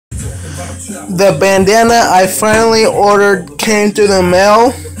The bandana I finally ordered came through the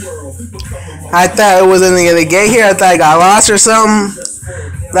mail. I thought it wasn't gonna get here. I thought I got lost or something.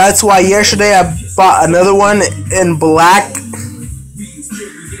 That's why yesterday I bought another one in black.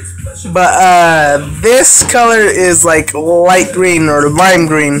 But this color is like light green or lime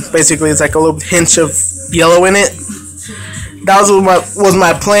green. Basically, it's like a little hint of yellow in it. That was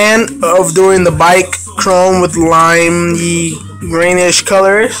my plan of doing the bike chrome with limey greenish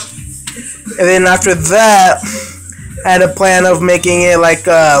colors. And then after that, I had a plan of making it like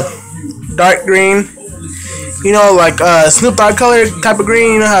dark green. You know, like Snoop Dogg color type of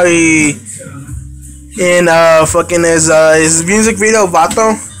green. You know how he in fucking his music video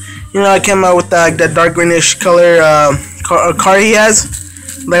Vato. You know, I came out with that dark greenish color car he has.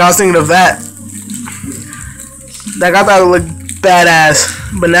 Like I was thinking of that. Like I thought it looked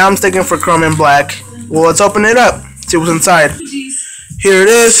badass, but now I'm sticking for chrome and black. Well, let's open it up. See what's inside. Here it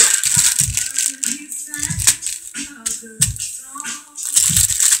is.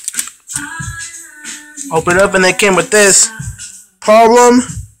 Open it up and it came with this. Problem?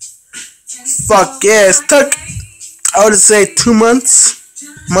 Fuck yes. Took, I would say 2 months,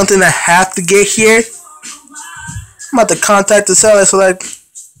 month and a half to get here. I'm about to contact the seller, so like,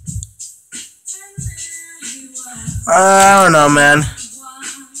 I don't know, man.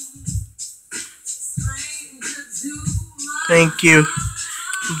 Thank you.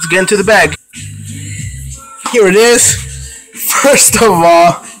 Let's get into the bag. Here it is. First of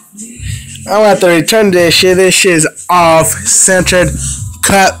all, I'm gonna have to return this shit. This shit is off, centered,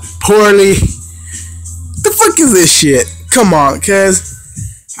 cut poorly. The fuck is this shit? Come on, cuz.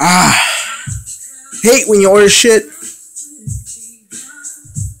 Hate when you order shit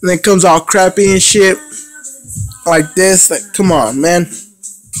and it comes all crappy and shit. Like this. Like, come on, man.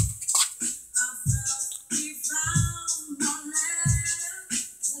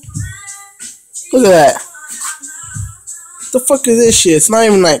 Look at that. What the fuck is this shit? It's not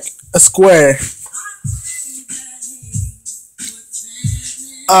even like a square.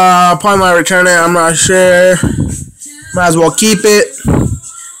 Probably might return it. I'm not sure. Might as well keep it.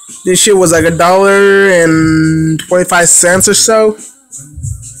 This shit was like $1.25 or so.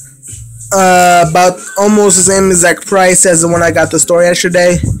 About almost the same exact price as the one I got at the store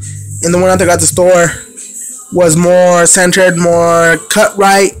yesterday. And the one I got at the store was more centered, more cut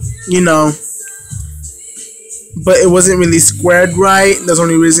right, you know. But it wasn't really squared right. That's the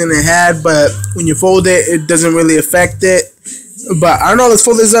only reason it had. But when you fold it, it doesn't really affect it. But I don't know. Let's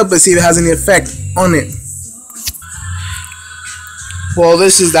fold this up and see if it has any effect on it. Well,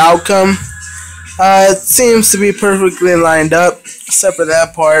 this is the outcome. It seems to be perfectly lined up, except for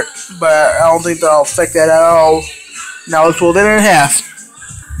that part. But I don't think that'll affect that at all. Now let's fold it in half.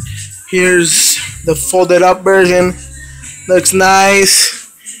 Here's the folded up version. Looks nice.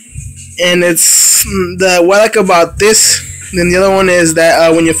 And it's what I like about this. Then the other one is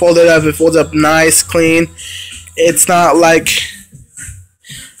that when you fold it up, it folds up nice, clean. It's not like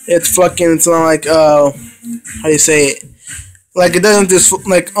it's not like how do you say it? Like it doesn't just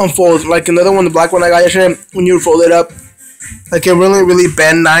like unfold. Like another one, the black one I got yesterday, when you fold it up, like it really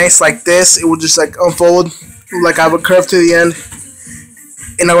bend nice like this. It would just like unfold, like I have a curve to the end,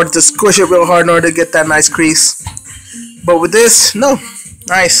 and I would have to squish it real hard in order to get that nice crease. But with this, no,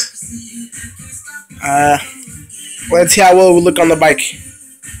 nice. Let's see how well it will look on the bike.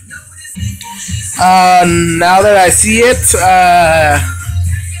 Now that I see it, I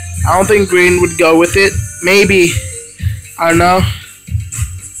don't think green would go with it. Maybe. I don't know.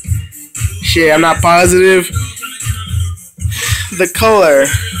 Shit, I'm not positive. The color.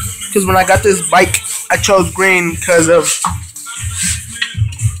 Because when I got this bike, I chose green because of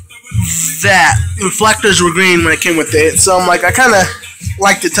that. Reflectors were green when it came with it. So I'm like, I kind of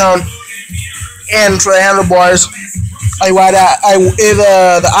like the tone. And for the handlebars,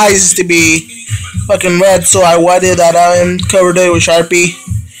 the eyes used to be fucking red, so I whited that out and covered it with Sharpie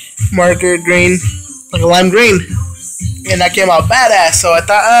marker green, like a lime green, and that came out badass. So I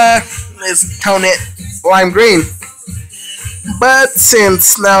thought, let's tone it lime green. But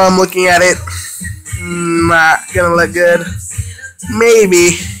since now I'm looking at it, not gonna look good.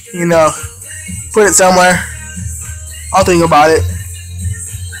 Maybe, you know, put it somewhere. I'll think about it.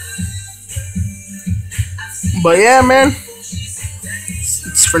 But yeah, man,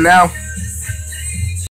 it's for now.